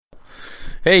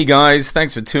Hey guys,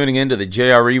 thanks for tuning in to the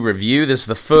JRE review. This is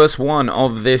the first one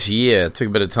of this year. Took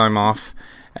a bit of time off,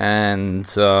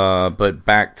 but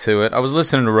back to it. I was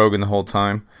listening to Rogan the whole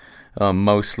time,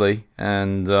 mostly,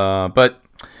 but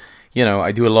you know,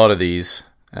 I do a lot of these,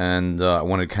 and I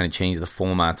wanted to kind of change the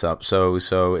format up. So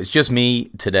it's just me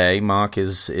today. Mark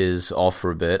is off for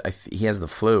a bit. He has the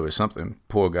flu or something.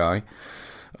 Poor guy.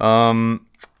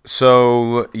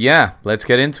 So yeah, let's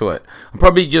get into it. I'm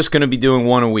probably just going to be doing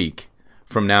one a week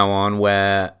from now on,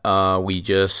 where we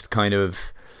just kind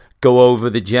of go over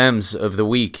the gems of the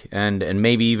week and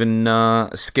maybe even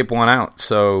skip one out.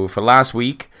 So for last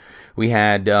week, we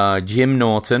had Jim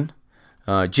Norton.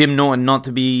 Jim Norton, not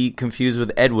to be confused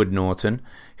with Edward Norton,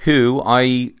 who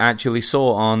I actually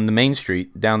saw on the main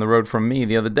street down the road from me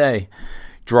the other day,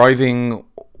 driving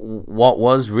what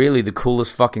was really the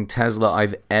coolest fucking Tesla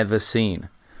I've ever seen.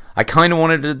 I kind of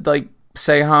wanted to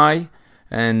say hi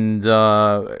and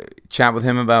chat with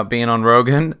him about being on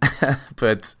Rogan,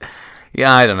 but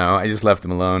yeah, I don't know. I just left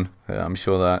him alone. I'm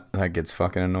sure that gets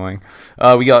fucking annoying.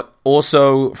 We got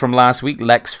also from last week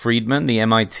Lex Fridman, the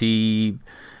MIT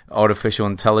artificial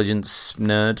intelligence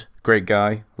nerd, great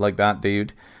guy, like that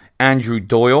dude. Andrew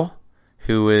Doyle,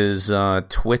 who is a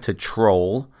Twitter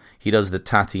troll. He does the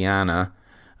Tatiana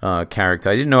character.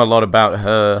 I didn't know a lot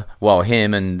about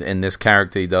him and this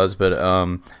character he does, but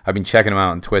I've been checking him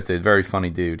out on Twitter. Very funny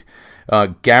dude.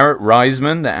 Garrett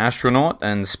Reisman, the astronaut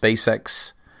and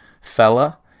SpaceX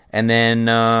fella. And then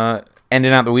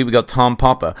ending out the week, we got Tom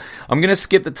Popper. I'm going to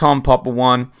skip the Tom Popper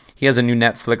one. He has a new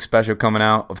Netflix special coming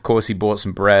out. Of course, he bought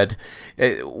some bread.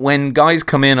 When guys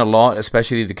come in a lot,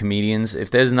 especially the comedians, if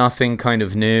there's nothing kind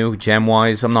of new,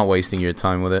 gem-wise, I'm not wasting your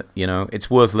time with it. You know, it's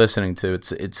worth listening to.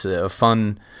 It's a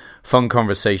fun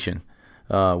conversation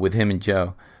with him and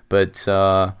Joe. But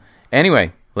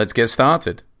anyway, let's get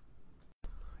started.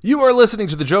 You are listening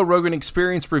to the Joe Rogan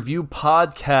Experience Review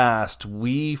Podcast.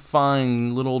 We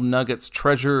find little nuggets,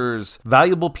 treasures,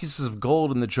 valuable pieces of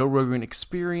gold in the Joe Rogan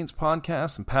Experience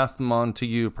Podcast and pass them on to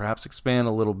you, perhaps expand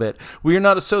a little bit. We are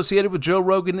not associated with Joe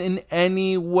Rogan in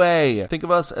any way. Think of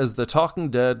us as the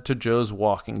Talking Dead to Joe's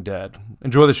Walking Dead.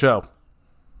 Enjoy the show.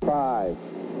 5,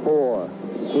 4,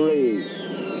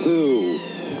 3, 2,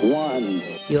 1.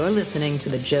 You're listening to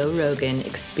the Joe Rogan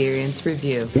Experience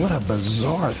Review. What a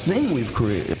bizarre thing we've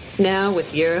created. Now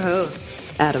with your hosts,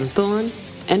 Adam Thorne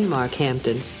and Mark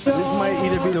Hampton. This might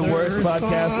either be the worst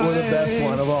podcast or the best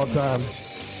one of all time.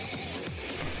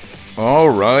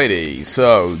 Alrighty,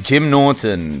 so Jim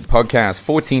Norton, podcast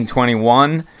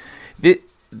 1421.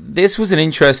 This was an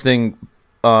interesting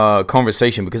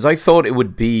conversation because I thought it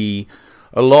would be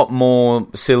a lot more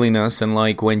silliness and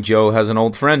like when Joe has an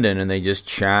old friend in and they just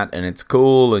chat and it's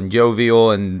cool and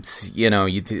jovial and, you know,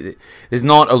 there's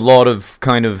not a lot of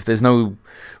there's no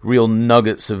real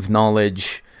nuggets of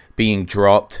knowledge being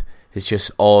dropped. It's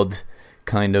just odd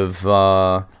kind of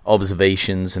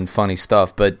observations and funny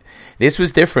stuff. But this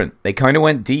was different. They kind of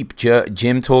went deep.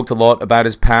 Jim talked a lot about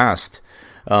his past.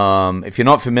 If you're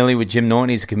not familiar with Jim Norton,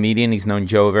 he's a comedian. He's known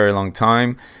Joe a very long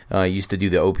time. He used to do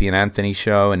the Opie and Anthony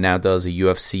show and now does a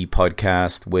UFC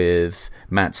podcast with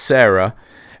Matt Serra.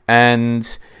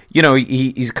 And, you know,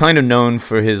 he's kind of known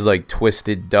for his like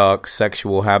twisted, dark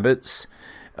sexual habits.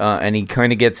 And he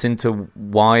kind of gets into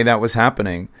why that was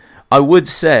happening. I would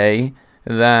say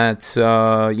that,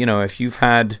 you know, if you've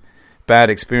had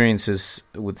bad experiences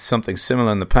with something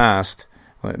similar in the past,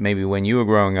 maybe when you were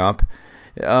growing up,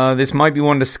 this might be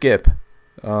one to skip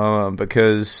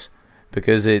because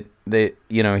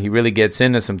you know, he really gets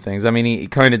into some things. I mean, he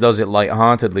kind of does it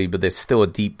lightheartedly, but there's still a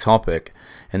deep topic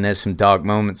and there's some dark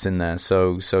moments in there.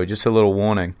 So just a little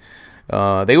warning.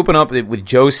 They open up with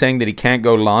Joe saying that he can't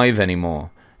go live anymore.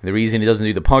 The reason he doesn't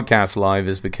do the podcast live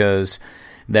is because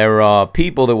there are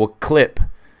people that will clip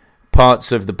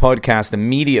parts of the podcast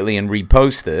immediately and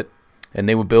repost it, and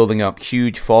they were building up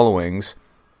huge followings.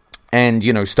 And,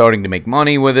 you know, starting to make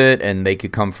money with it, and they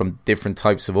could come from different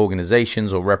types of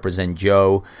organizations or represent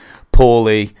Joe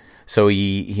poorly. So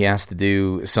he has to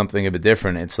do something a bit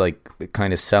different. It's like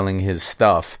kind of selling his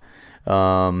stuff.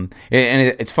 And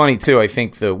it's funny, too. I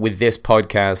think that with this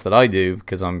podcast that I do,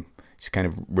 because I'm just kind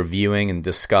of reviewing and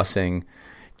discussing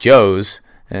Joe's,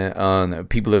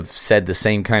 people have said the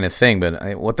same kind of thing.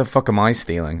 But what the fuck am I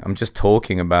stealing? I'm just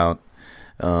talking about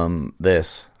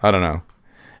this. I don't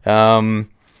know.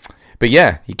 But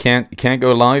yeah, you can't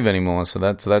go live anymore, so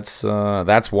that's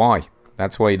why.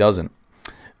 That's why he doesn't.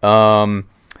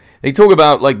 They talk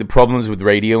about like the problems with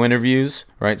radio interviews,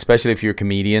 right? Especially if you're a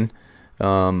comedian.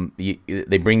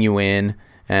 They bring you in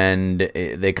and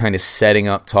they're kind of setting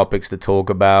up topics to talk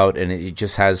about, and it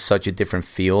just has such a different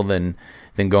feel than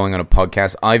going on a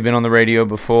podcast. I've been on the radio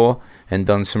before and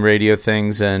done some radio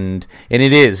things, and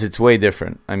it's way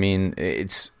different. I mean,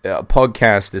 it's a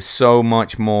podcast is so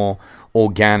much more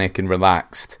organic and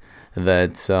relaxed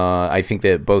that I think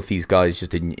that both these guys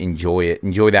just enjoy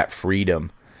that freedom,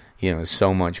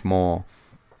 so much more.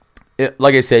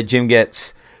 Like I said, Jim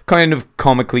gets kind of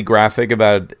comically graphic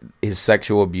about his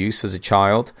sexual abuse as a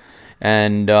child,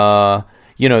 and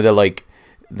they're like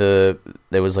there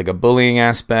was like a bullying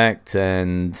aspect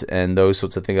and those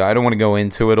sorts of things. I don't want to go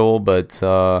into it all, but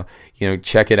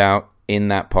check it out in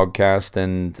that podcast,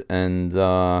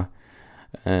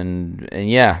 and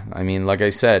yeah, I mean, like I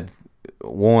said,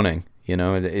 warning,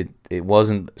 it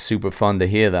wasn't super fun to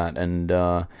hear that,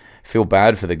 and feel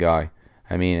bad for the guy.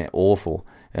 I mean, awful.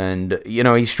 And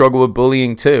he struggled with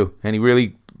bullying too, and he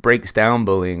really breaks down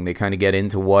bullying. They kind of get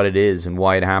into what it is and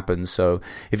why it happens. So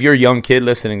if you're a young kid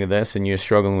listening to this and you're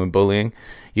struggling with bullying,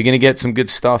 you're going to get some good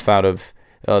stuff out of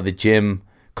the Jim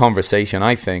conversation,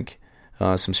 I think.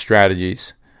 Some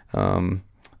strategies. And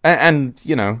at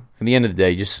the end of the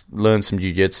day, just learn some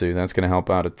jiu-jitsu. That's going to help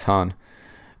out a ton.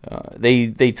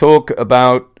 They talk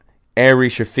about Ari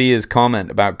Shafia's comment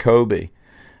about Kobe.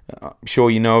 I'm sure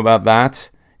you know about that.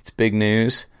 It's big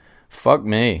news. Fuck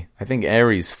me. I think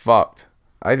Ari's fucked.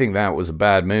 I think that was a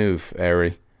bad move,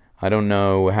 Ari. I don't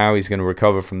know how he's going to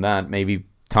recover from that. Maybe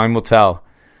time will tell.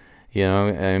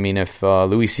 I mean, if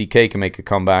Louis C.K. can make a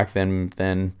comeback,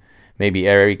 then maybe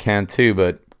Ari can too.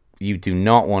 But you do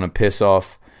not want to piss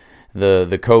off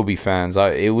the Kobe fans.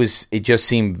 It just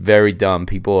seemed very dumb.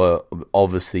 People are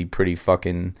obviously pretty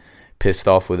fucking pissed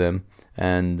off with him,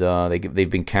 and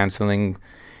they've been canceling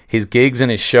his gigs and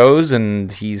his shows,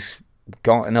 and he's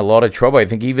got in a lot of trouble. I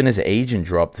think even his agent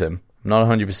dropped him. I'm not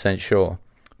 100% sure.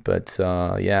 But,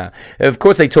 yeah. Of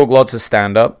course, they talk lots of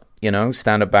stand-up,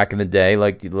 stand-up back in the day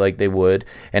like they would,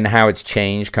 and how it's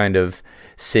changed kind of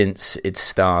since it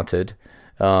started.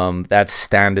 That's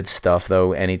standard stuff,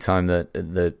 though, anytime that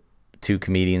the two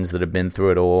comedians that have been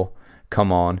through it all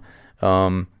come on.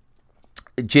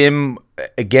 Jim,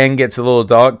 again, gets a little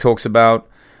dark, talks about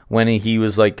when he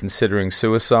was, considering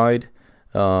suicide,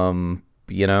 and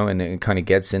it kind of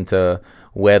gets into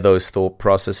where those thought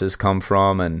processes come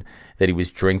from, and that he was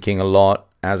drinking a lot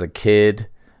as a kid,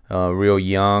 real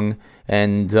young.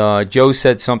 And Joe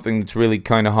said something that's really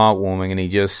kind of heartwarming, and he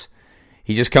just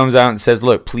comes out and says,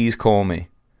 "Look, please call me."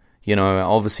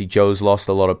 Obviously Joe's lost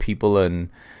a lot of people and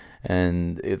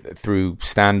through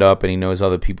stand-up, and he knows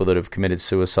other people that have committed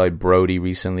suicide. Brody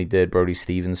recently did. Brody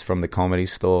Stevens from the Comedy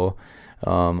Store,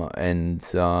 and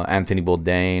Anthony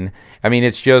Bourdain. I mean,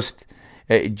 it's just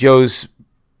Joe's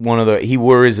he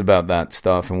worries about that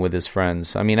stuff and with his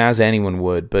friends. I mean, as anyone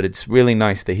would, but it's really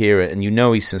nice to hear it, and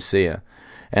he's sincere.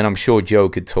 And I'm sure Joe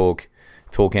could talk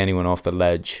anyone off the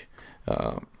ledge.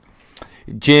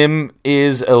 Jim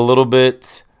is a little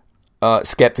bit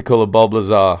skeptical of Bob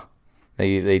Lazar.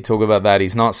 They talk about that.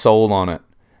 He's not sold on it.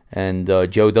 And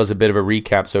Joe does a bit of a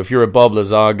recap. So if you're a Bob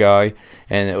Lazar guy,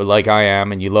 and like I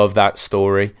am, and you love that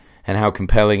story and how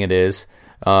compelling it is,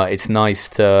 it's nice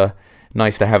to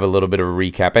have a little bit of a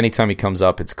recap. Anytime he comes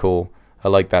up, it's cool. I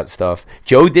like that stuff.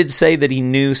 Joe did say that he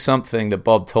knew something that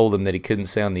Bob told him that he couldn't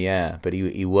say on the air, but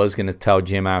he was going to tell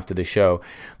Jim after the show.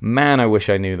 Man, I wish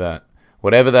I knew that.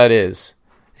 Whatever that is,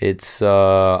 it's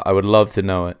I would love to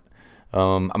know it.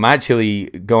 I'm actually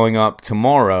going up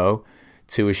tomorrow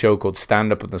to a show called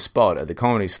Stand Up on the Spot at the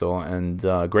Comedy Store, and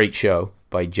great show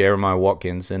by Jeremiah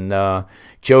Watkins, and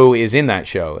Joe is in that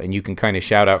show, and you can kind of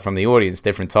shout out from the audience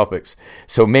different topics.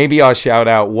 So maybe I'll shout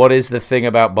out, what is the thing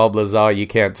about Bob Lazar you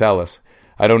can't tell us?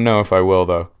 I don't know if I will,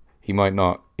 though. He might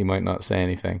not say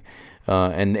anything.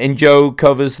 And Joe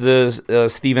covers the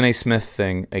Stephen A. Smith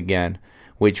thing again,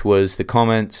 which was the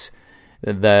comments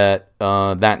that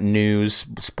that news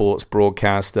sports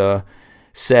broadcaster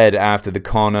said after the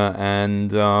Conor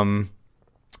and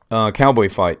Cowboy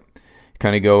fight.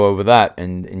 Kind of go over that,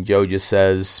 and Joe just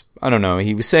says, I don't know,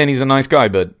 he was saying he's a nice guy,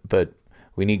 but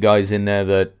we need guys in there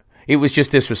that it was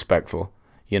just disrespectful,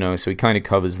 so he kind of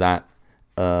covers that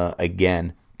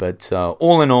again. But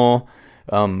all in all,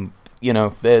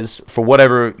 there's, for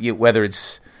whether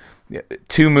it's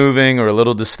too moving or a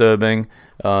little disturbing,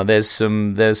 there's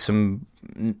some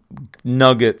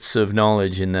nuggets of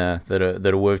knowledge in there that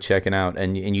are worth checking out,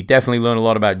 and you definitely learn a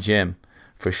lot about Jim,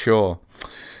 for sure.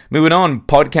 Moving on,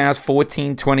 podcast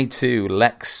 1422,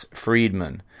 Lex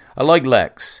Fridman. I like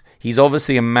Lex. He's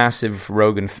obviously a massive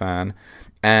Rogan fan,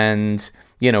 and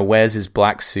wears his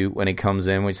black suit when he comes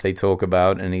in, which they talk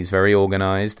about, and he's very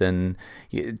organized and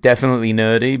definitely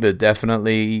nerdy, but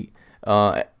definitely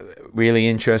Really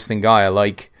interesting guy. I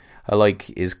like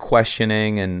his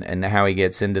questioning and how he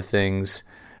gets into things.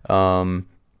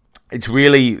 It's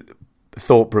really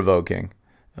thought-provoking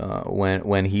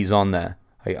when he's on there.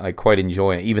 I quite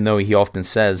enjoy it, even though he often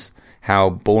says how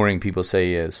boring people say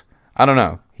he is. I don't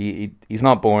know. He's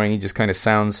not boring. He just kind of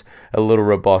sounds a little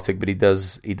robotic, but he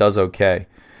does okay.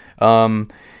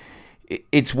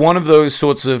 It's one of those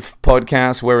sorts of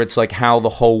podcasts where it's like how the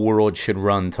whole world should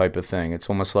run type of thing. It's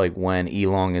almost like when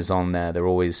Elon is on there, they're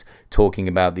always talking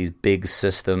about these big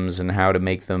systems and how to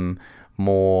make them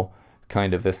more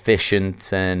kind of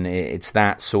efficient, and it's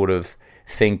that sort of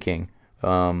thinking,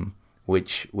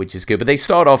 which is good. But they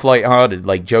start off lighthearted.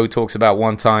 Like Joe talks about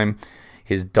one time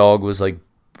his dog was like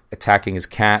attacking his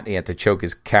cat. He had to choke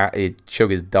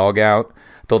his dog out.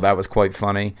 I thought that was quite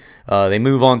funny. They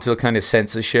move on to kind of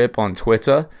censorship on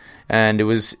Twitter, and it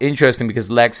was interesting because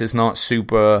Lex is not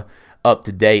super up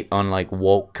to date on like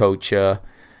woke culture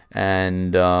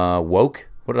and woke.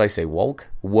 What did I say?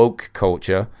 Woke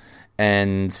culture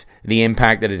and the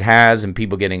impact that it has, and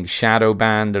people getting shadow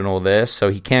banned and all this. So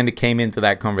he kind of came into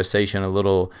that conversation a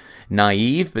little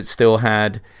naive, but still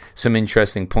had some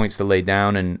interesting points to lay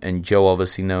down. And Joe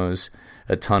obviously knows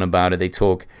a ton about it. They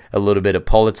talk a little bit of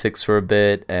politics for a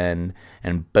bit, and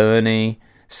Bernie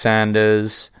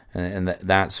Sanders and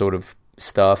that sort of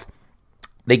stuff.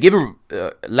 They give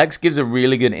Lex gives a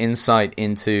really good insight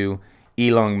into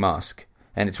Elon Musk,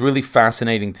 and it's really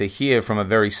fascinating to hear from a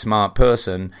very smart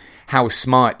person how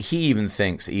smart he even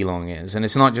thinks Elon is. And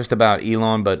it's not just about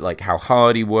Elon, but like how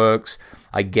hard he works.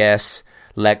 I guess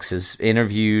Lex has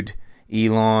interviewed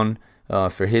Elon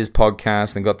for his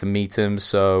podcast and got to meet him,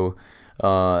 so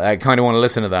I kind of want to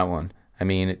listen to that one. I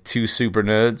mean, two super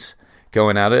nerds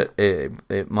going at it.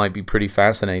 It might be pretty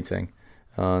fascinating.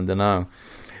 Don't know.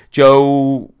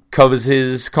 Joe covers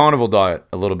his carnivore diet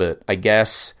a little bit. I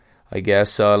guess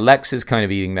Lex is kind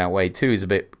of eating that way too. He's a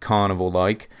bit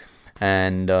carnivore-like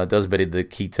and does a bit of the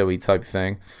keto-y type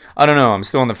thing. I don't know. I'm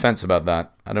still on the fence about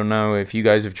that. I don't know if you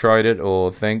guys have tried it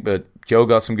or think, but Joe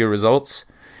got some good results.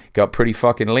 Got pretty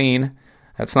fucking lean.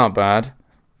 That's not bad.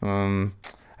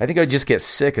 I think I just get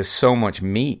sick of so much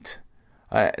meat.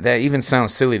 That even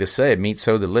sounds silly to say. Meat's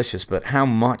so delicious, but how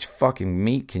much fucking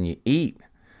meat can you eat?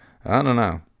 I don't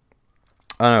know.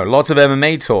 Lots of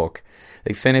MMA talk.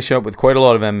 They finish up with quite a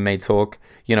lot of MMA talk.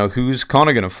 You know, who's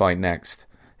Conor going to fight next?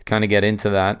 Kind of get into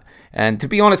that. And to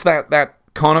be honest, that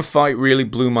Conor fight really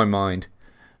blew my mind.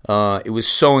 It was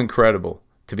so incredible,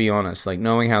 to be honest. Like,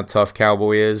 knowing how tough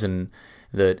Cowboy is and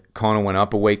that Conor went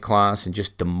up a weight class and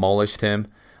just demolished him.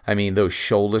 I mean, those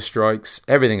shoulder strikes,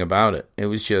 everything about it. It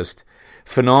was just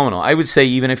phenomenal. I would say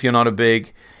even if you're not a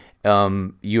big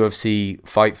UFC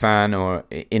fight fan or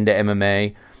into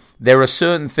MMA, there are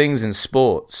certain things in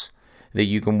sports that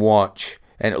you can watch.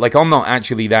 And like, I'm not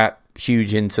actually that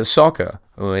huge into soccer.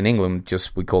 Well, in England,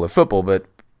 just we call it football, but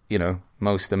you know,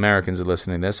 most Americans are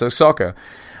listening there. So soccer.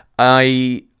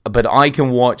 But I can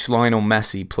watch Lionel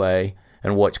Messi play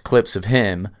and watch clips of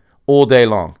him all day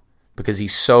long because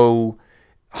he's so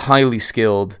highly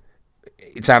skilled.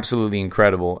 It's absolutely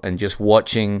incredible, and just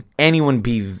watching anyone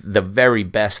be the very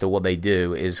best at what they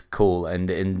do is cool.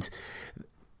 And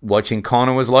watching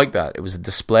Conor was like that. It was a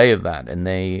display of that, and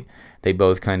they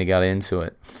both kind of got into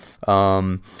it.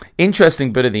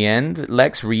 Interesting bit at the end.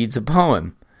 Lex reads a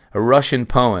poem, a Russian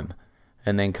poem,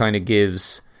 and then kind of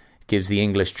gives the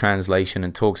English translation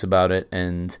and talks about it.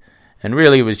 And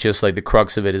really, it was just like the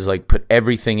crux of it is like put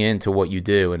everything into what you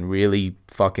do and really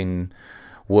fucking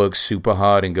work super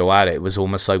hard and go at it. It was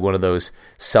almost like one of those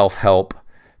self-help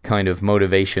kind of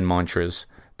motivation mantras.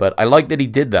 But I like that he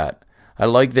did that. I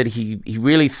like that he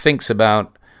really thinks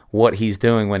about what he's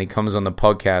doing when he comes on the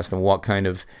podcast and what kind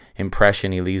of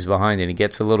impression he leaves behind, and he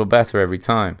gets a little better every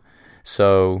time.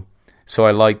 So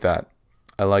I like that.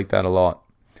 I like that a lot.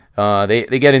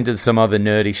 They get into some other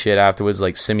nerdy shit afterwards,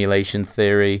 like simulation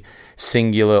theory,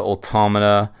 singular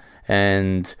automata,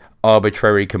 and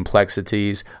arbitrary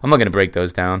complexities. I'm not going to break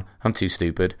those down. I'm too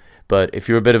stupid. But if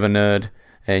you're a bit of a nerd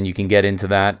and you can get into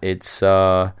that, it's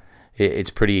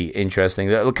pretty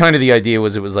interesting. Kind of the idea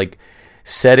was it was like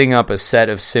setting up a set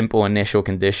of simple initial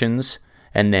conditions,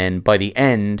 and then by the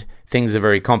end, things are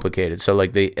very complicated. So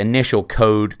like the initial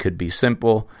code could be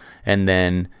simple, and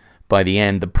then by the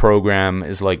end, the program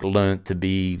is like learnt to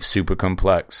be super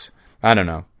complex. I don't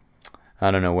know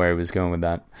where he was going with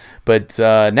that. But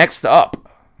next up,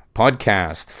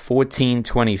 podcast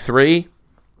 1423,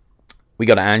 we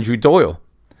got Andrew Doyle.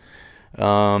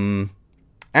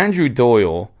 Andrew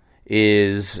Doyle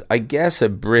is, I guess, a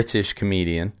British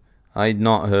comedian. I'd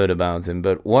not heard about him,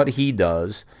 but what he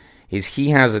does is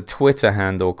he has a Twitter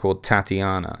handle called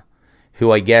Tatiana,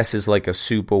 who I guess is like a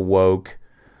super woke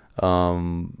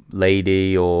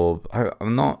lady, or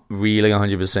I'm not really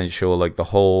 100% sure like the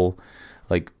whole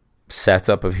like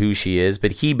setup of who she is,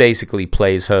 but he basically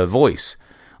plays her voice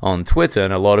on Twitter,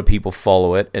 and a lot of people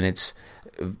follow it, and it's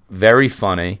very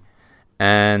funny,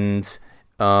 and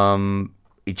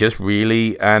it just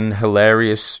really an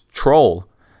hilarious troll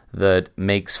that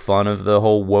makes fun of the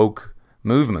whole woke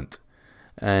movement,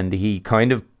 and he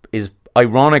kind of is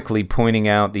ironically pointing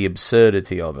out the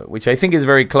absurdity of it, which I think is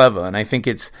very clever, and I think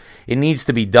it needs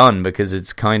to be done because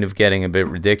it's kind of getting a bit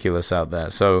ridiculous out there.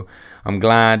 So I'm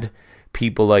glad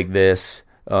people like this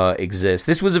exist.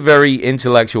 This was a very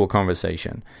intellectual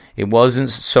conversation. It wasn't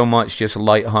so much just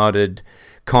lighthearted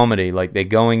comedy. Like, they're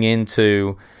going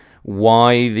into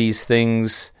why these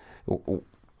things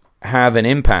have an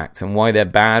impact and why they're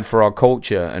bad for our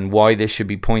culture and why this should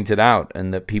be pointed out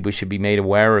and that people should be made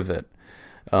aware of it.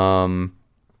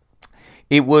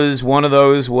 It was one of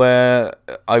those where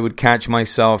I would catch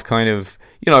myself kind of,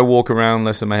 I walk around,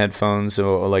 listen to my headphones,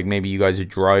 or like maybe you guys are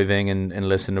driving and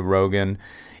listen to Rogan.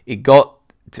 It got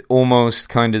almost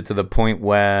kind of to the point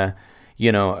where,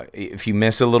 if you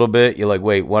miss a little bit, you're like,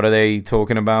 wait, what are they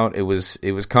talking about? It was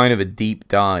kind of a deep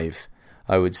dive,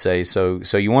 I would say.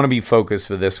 So you want to be focused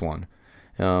for this one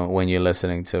when you're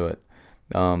listening to it,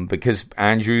 because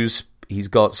Andrew's, he's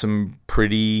got some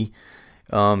pretty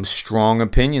strong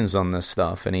opinions on this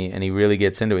stuff, and he really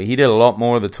gets into it. He did a lot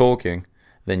more of the talking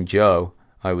than Joe,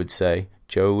 I would say.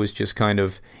 Joe was just kind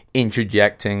of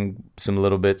interjecting some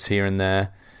little bits here and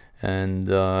there. And,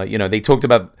 they talked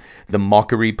about the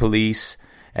mockery police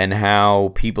and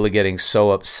how people are getting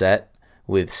so upset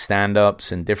with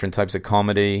stand-ups and different types of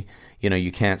comedy.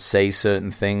 You can't say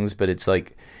certain things, but it's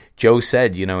like Joe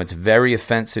said, it's very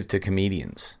offensive to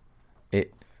comedians.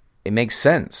 It makes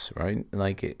sense, right?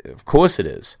 Like, of course it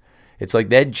is. It's like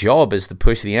their job is to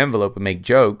push the envelope and make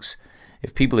jokes.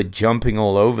 If people are jumping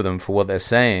all over them for what they're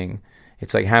saying,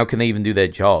 it's like, how can they even do their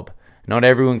job? Not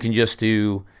everyone can just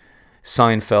do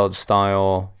Seinfeld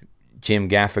style, Jim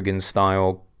Gaffigan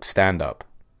style stand-up,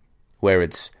 where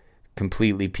it's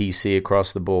completely PC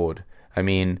across the board. I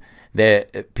mean,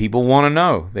 people want to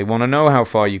know. They want to know how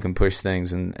far you can push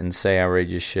things and say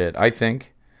outrageous shit, I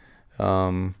think.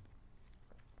 That's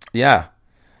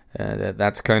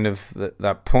kind of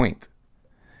that point.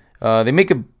 They make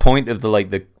a point of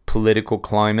the political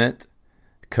climate,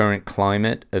 current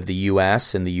climate of the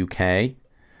US and the UK,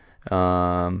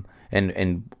 and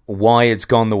why it's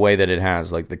gone the way that it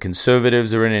has. Like, the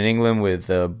Conservatives are in England with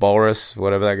Boris,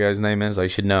 whatever that guy's name is. I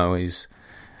should know.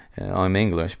 I'm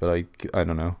English, but I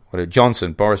don't know.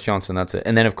 Boris Johnson, that's it.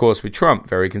 And then, of course, with Trump,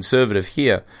 very conservative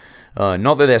here.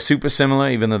 Not that they're super similar,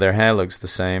 even though their hair looks the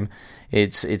same.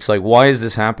 It's like, why is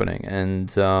this happening?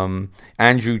 And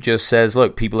Andrew just says,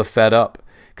 look, people are fed up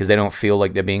because they don't feel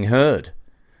like they're being heard,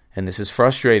 and this is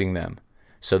frustrating them.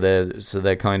 So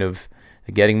they're kind of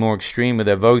getting more extreme with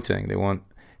their voting. They want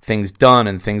things done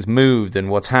and things moved and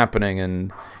what's happening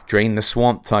and drain the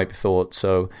swamp type thought.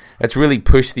 So that's really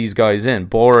pushed these guys in.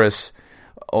 Boris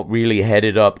really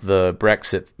headed up the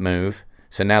Brexit move.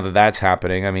 So now that that's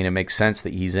happening, I mean, it makes sense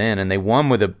that he's in, and they won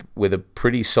with a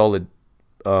pretty solid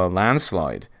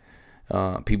landslide.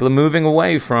 People are moving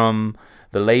away from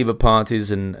the Labour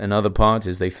parties and other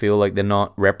parties. They feel like they're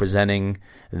not representing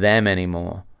them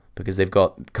anymore because they've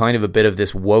got kind of a bit of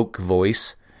this woke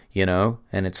voice, and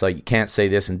it's like, you can't say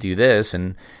this and do this,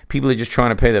 and people are just trying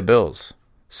to pay their bills.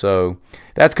 So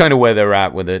that's kind of where they're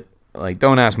at with it. Like,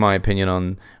 don't ask my opinion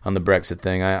on the Brexit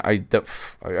thing. I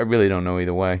really don't know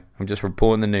either way. I'm just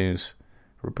reporting the news.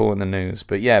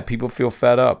 But yeah, people feel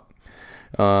fed up.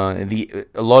 A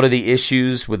lot of the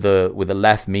issues with the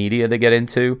left media they get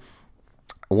into.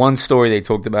 One story they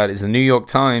talked about is the New York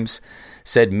Times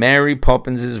said Mary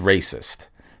Poppins is racist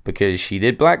because she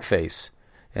did blackface,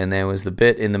 and there was the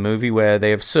bit in the movie where they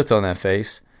have soot on their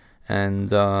face, and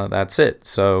that's it.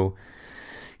 So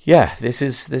yeah, this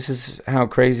is how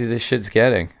crazy this shit's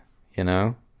getting,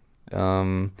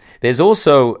 There's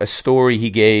also a story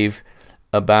he gave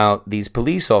about these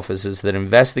police officers that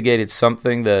investigated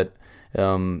something that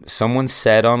someone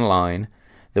said online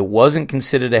that wasn't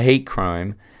considered a hate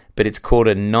crime, but it's called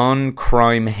a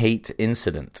non-crime hate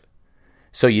incident.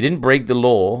 So you didn't break the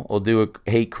law or do a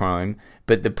hate crime,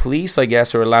 but the police, I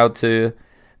guess, are allowed to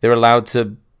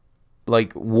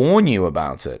like warn you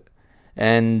about it.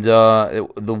 And the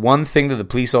one thing that the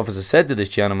police officer said to this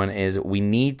gentleman is, we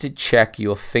need to check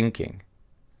your thinking.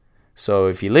 So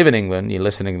if you live in England, you're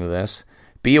listening to this,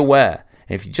 be aware.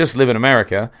 And if you just live in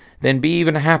America, then be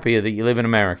even happier that you live in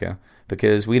America,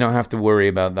 because we don't have to worry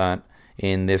about that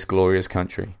in this glorious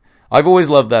country. I've always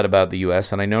loved that about the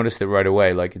U.S., and I noticed it right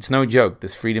away. Like, it's no joke.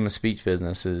 This freedom of speech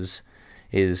business is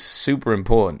super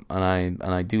important, and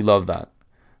I do love that.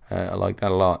 I like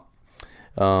that a lot.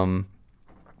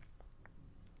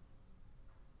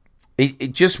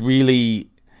 It just really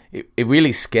it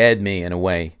really scared me in a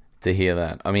way to hear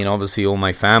that. I mean, obviously, all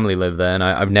my family live there, and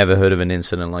I've never heard of an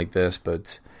incident like this,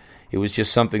 but it was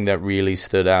just something that really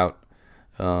stood out.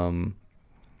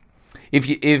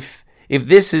 If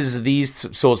this is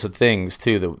these sorts of things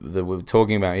too that we're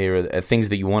talking about here are things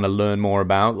that you want to learn more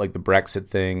about, like the Brexit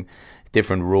thing,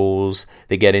 different rules.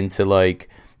 They get into like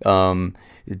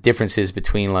differences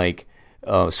between like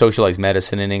socialized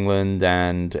medicine in England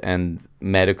and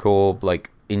medical like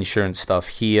insurance stuff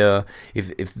here.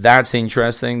 If that's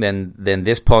interesting, then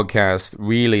this podcast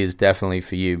really is definitely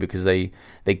for you, because they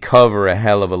cover a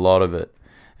hell of a lot of it,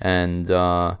 and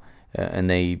I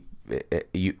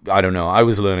don't know. I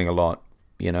was learning a lot.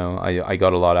 I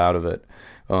got a lot out of it.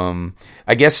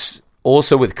 I guess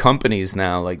also with companies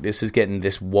now, like this is getting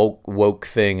this woke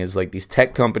thing, is like these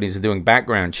tech companies are doing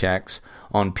background checks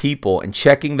on people and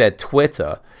checking their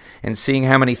Twitter and seeing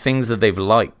how many things that they've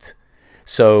liked.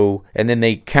 So, and then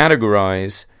they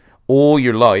categorize all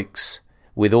your likes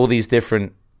with all these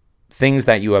different things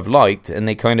that you have liked, and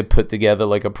they kind of put together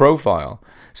like a profile.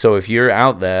 So if you're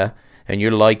out there and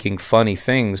you're liking funny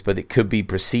things, but it could be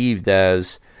perceived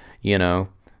as,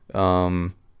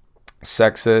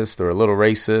 sexist or a little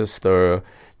racist or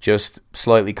just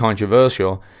slightly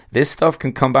controversial, this stuff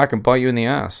can come back and bite you in the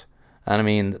ass. And I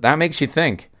mean, that makes you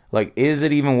think, like, is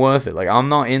it even worth it? Like,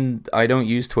 I don't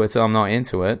use Twitter. I'm not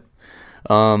into it.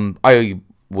 I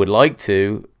would like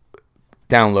to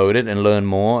download it and learn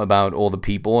more about all the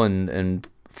people and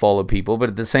follow people. But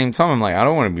at the same time, I'm like, I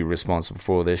don't want to be responsible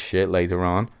for all this shit later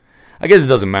on. I guess it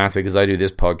doesn't matter because I do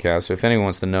this podcast. So if anyone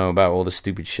wants to know about all the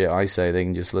stupid shit I say, they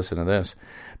can just listen to this.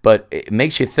 But it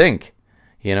makes you think,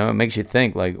 it makes you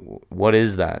think, like, what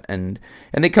is that? And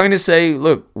they kind of say,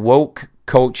 look, woke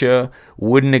culture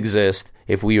wouldn't exist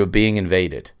if we were being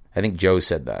invaded. I think Joe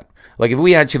said that. Like, if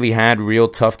we actually had real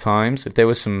tough times, if there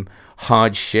was some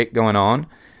hard shit going on,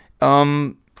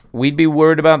 we'd be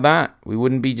worried about that. We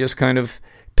wouldn't be just kind of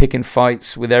picking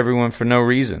fights with everyone for no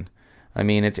reason. I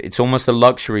mean, it's almost a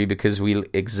luxury because we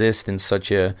exist in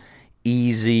such a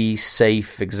easy,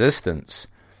 safe existence,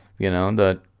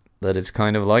 that it's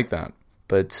kind of like that.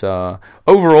 But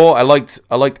overall, I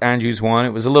liked Andrew's one.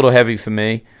 It was a little heavy for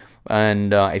me,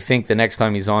 and I think the next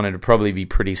time he's on, it'll probably be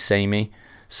pretty samey.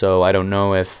 So I don't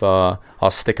know if I'll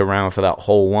stick around for that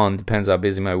whole one. Depends how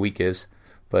busy my week is.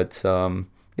 But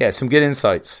yeah, some good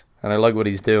insights, and I like what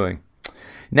he's doing.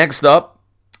 Next up,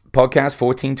 podcast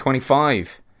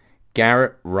 1425.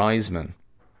 Garrett Reisman.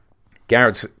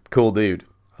 Garrett's a cool dude.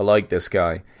 I like this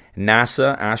guy.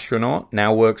 NASA astronaut,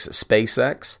 now works at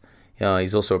SpaceX.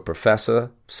 He's also a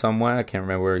professor somewhere. I can't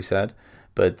remember where he said.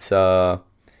 But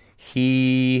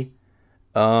he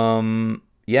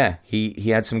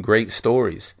had some great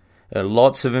stories.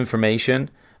 Lots of information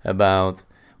about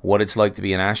what it's like to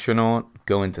be an astronaut,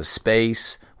 go into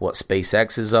space, what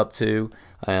SpaceX is up to.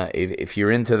 If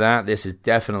you're into that, this is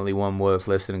definitely one worth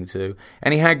listening to.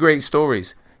 And he had great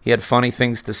stories. He had funny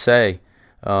things to say,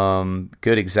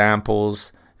 good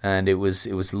examples, and it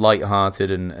was lighthearted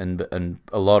and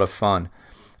a lot of fun.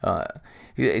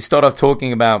 He started off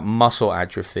talking about muscle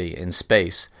atrophy in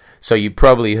space. So you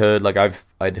probably heard, like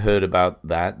I'd heard about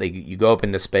that. You go up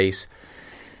into space,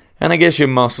 and I guess your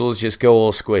muscles just go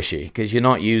all squishy because you're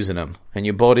not using them, and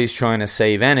your body's trying to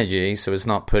save energy, so it's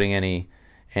not putting any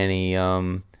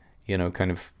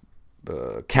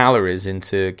calories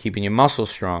into keeping your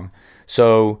muscles strong.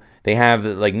 So they have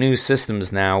like new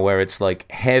systems now where it's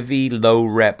like heavy, low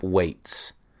rep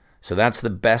weights. So that's the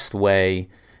best way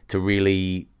to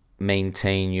really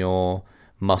maintain your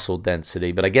muscle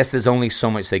density. But I guess there's only so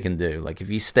much they can do. Like if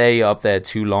you stay up there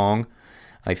too long,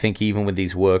 I think even with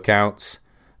these workouts,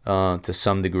 to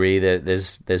some degree,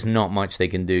 there's not much they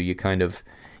can do. You kind of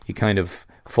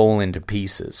fall into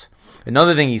pieces.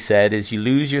 Another thing he said is you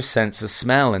lose your sense of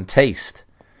smell and taste.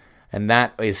 And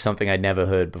that is something I'd never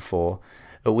heard before,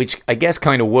 which I guess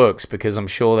kind of works because I'm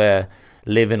sure they're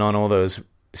living on all those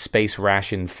space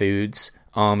ration foods,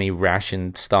 army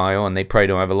ration style, and they probably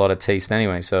don't have a lot of taste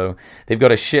anyway. So they've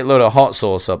got a shitload of hot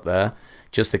sauce up there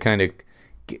just to kind of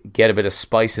get a bit of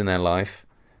spice in their life.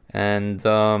 And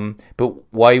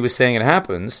but why he was saying it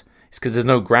happens is because there's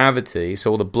no gravity,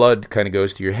 so all the blood kind of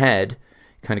goes to your head,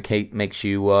 kind of makes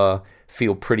you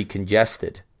feel pretty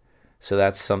congested. So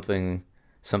that's something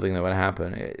that would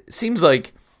happen. It seems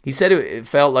like he said it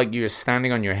felt like you're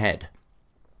standing on your head,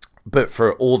 but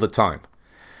for all the time.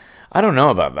 I don't know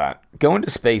about that. Going to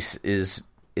space is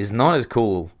is not as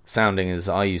cool sounding as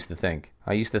I used to think.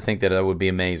 I used to think that would be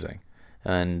amazing.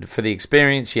 And for the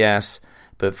experience, yes,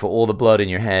 but for all the blood in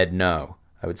your head, no.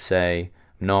 I would say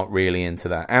not really into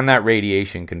that. And that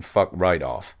radiation can fuck right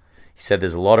off. He said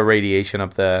there's a lot of radiation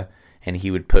up there, and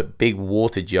he would put big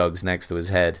water jugs next to his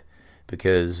head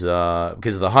because of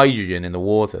the hydrogen in the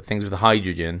water. Things with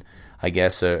hydrogen, I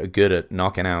guess, are good at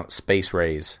knocking out space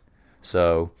rays.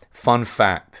 So, fun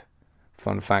fact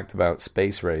about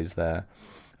space rays there.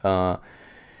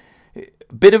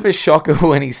 Bit of a shocker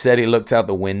when he said he looked out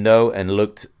the window and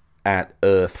looked at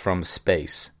Earth from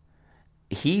space.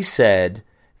 He said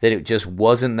that it just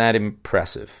wasn't that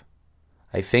impressive.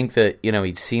 I think that,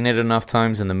 he'd seen it enough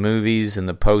times in the movies and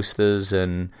the posters,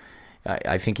 and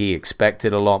I think he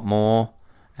expected a lot more,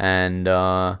 and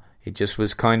it just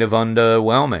was kind of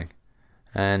underwhelming.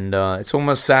 And it's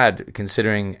almost sad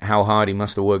considering how hard he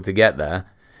must have worked to get there,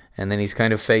 and then he's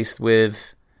kind of faced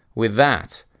with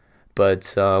that.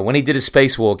 But when he did his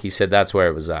spacewalk, he said that's where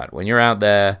it was at. When you're out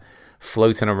there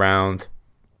floating around,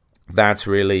 that's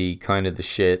really kind of the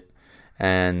shit.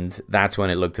 And that's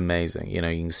when it looked amazing. You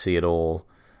can see it all.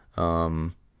 He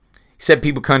said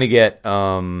people kind of get,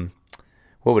 what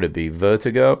would it be,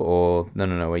 vertigo? Or,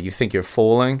 no, where you think you're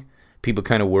falling. People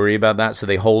kind of worry about that, so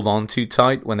they hold on too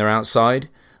tight when they're outside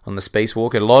on the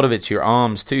spacewalk. And a lot of it's your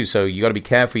arms, too, so you got to be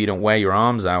careful you don't wear your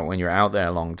arms out when you're out there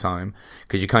a long time,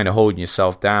 because you're kind of holding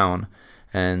yourself down.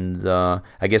 And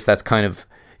I guess that's kind of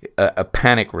a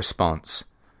panic response,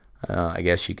 I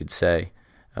guess you could say.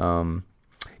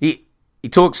 He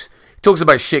talks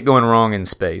about shit going wrong in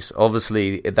space.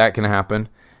 Obviously, that can happen,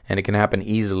 and it can happen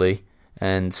easily.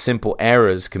 And simple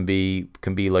errors can be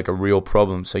like a real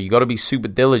problem. So you got to be super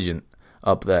diligent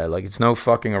up there. Like, it's no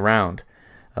fucking around.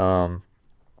 They're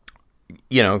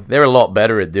a lot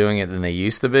better at doing it than they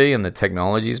used to be, and the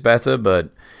technology's better.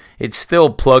 But it's still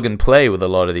plug and play with a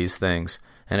lot of these things.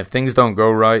 And if things don't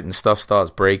go right and stuff starts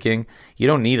breaking, you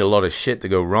don't need a lot of shit to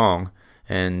go wrong.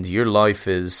 And your life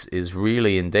is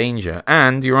really in danger.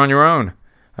 And you're on your own.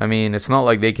 I mean, it's not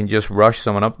like they can just rush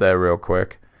someone up there real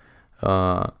quick.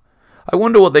 I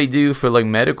wonder what they do for, like,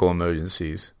 medical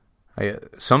emergencies.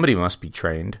 Somebody must be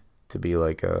trained to be,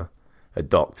 like, a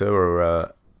doctor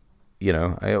or,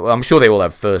 I'm sure they will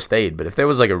have first aid. But if there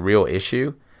was, like, a real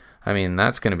issue, I mean,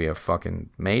 that's going to be a fucking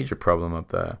major problem up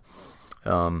there.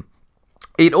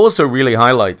 It also really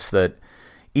highlights that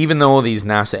even though all these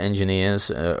NASA engineers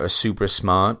are super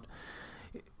smart,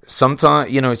 sometimes,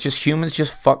 it's just humans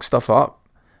just fuck stuff up.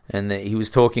 And he was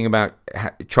talking about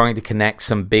trying to connect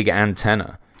some big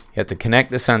antenna. You had to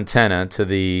connect this antenna to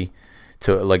the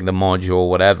module or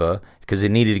whatever, because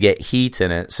it needed to get heat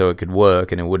in it so it could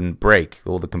work and it wouldn't break.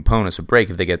 All the components would break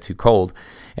if they get too cold.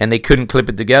 And they couldn't clip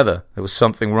it together. There was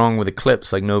something wrong with the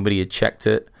clips, like nobody had checked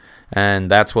it. And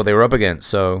that's what they were up against.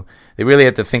 So they really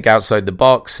had to think outside the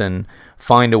box and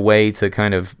find a way to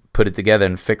kind of put it together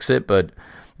and fix it. But,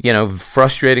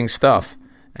 frustrating stuff.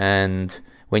 And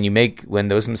when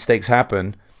those mistakes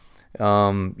happen,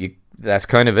 that's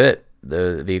kind of it.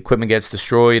 The equipment gets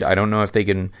destroyed. I don't know if they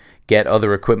can get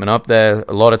other equipment up there.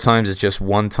 A lot of times it's just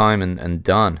one time and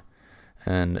done.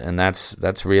 And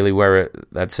that's really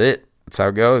that's it. That's how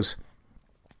it goes.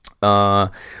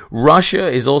 Russia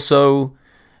is also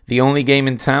the only game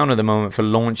in town at the moment for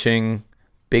launching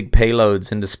big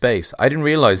payloads into space. I didn't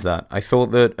realize that. I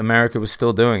thought that America was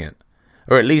still doing it.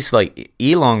 Or at least, like,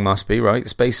 Elon must be, right?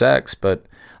 SpaceX. But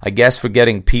I guess for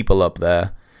getting people up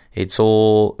there, it's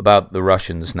all about the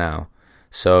Russians now.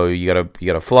 So you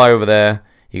gotta fly over there,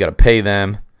 you gotta pay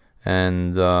them,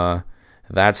 and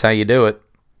that's how you do it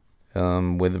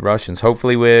with the Russians.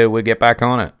 Hopefully we'll get back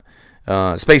on it.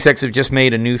 SpaceX have just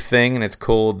made a new thing, and it's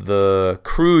called the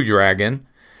Crew Dragon.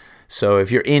 So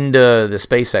if you're into the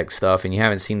SpaceX stuff and you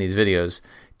haven't seen these videos,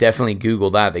 definitely Google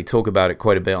that. They talk about it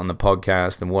quite a bit on the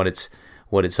podcast and what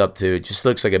it's up to. It just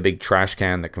looks like a big trash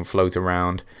can that can float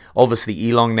around. Obviously,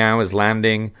 Elon now is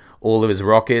landing all of his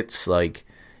rockets, like,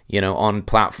 on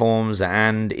platforms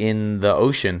and in the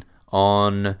ocean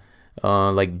on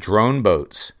like drone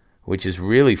boats, which is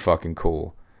really fucking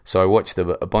cool. So I watched a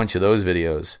bunch of those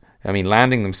videos. I mean,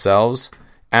 landing themselves,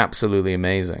 absolutely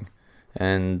amazing.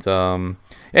 And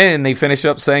they finish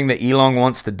up saying that Elon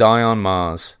wants to die on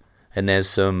Mars. And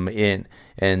there's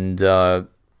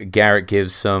Garrett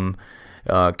gives some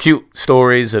cute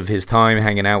stories of his time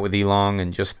hanging out with Elon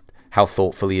and just how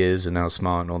thoughtful he is and how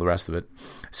smart and all the rest of it.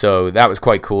 So that was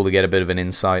quite cool to get a bit of an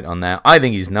insight on that. I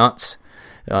think he's nuts.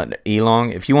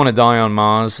 Elon, if you want to die on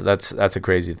Mars, that's a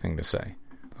crazy thing to say.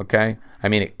 Okay? I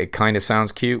mean, it kind of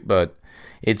sounds cute, but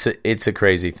it's a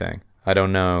crazy thing. I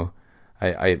don't know.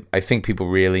 I think people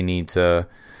really need to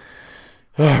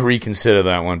reconsider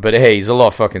that one. But hey, he's a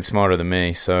lot fucking smarter than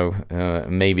me, so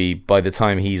maybe by the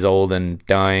time he's old and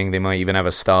dying, they might even have a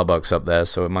Starbucks up there,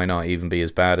 so it might not even be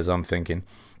as bad as I'm thinking.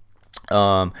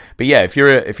 But yeah, if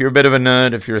you're a bit of a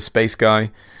nerd, if you're a space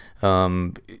guy,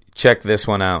 check this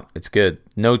one out. It's good.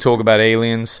 No talk about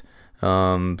aliens.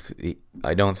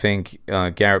 I don't think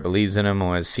Garrett believes in them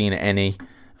or has seen any,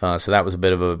 so that was a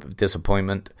bit of a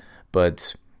disappointment.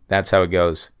 But that's how it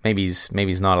goes. Maybe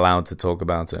he's not allowed to talk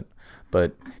about it.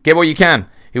 But get what you can.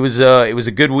 It was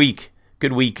a good week.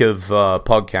 Good week of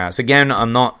podcasts. Again,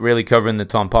 I'm not really covering the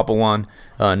Tom Popper one.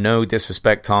 No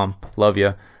disrespect, Tom. Love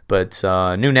you. But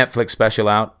new Netflix special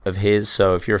out of his.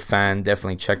 So if you're a fan,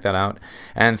 definitely check that out.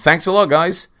 And thanks a lot,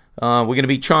 guys. We're going to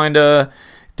be trying to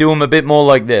do them a bit more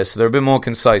like this. They're a bit more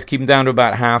concise. Keep them down to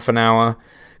about half an hour.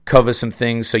 Cover some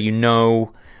things so you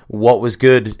know what was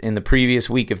good in the previous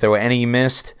week, if there were any you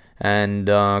missed, and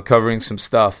covering some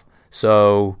stuff.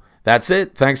 So that's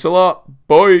it. Thanks a lot.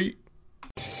 Bye.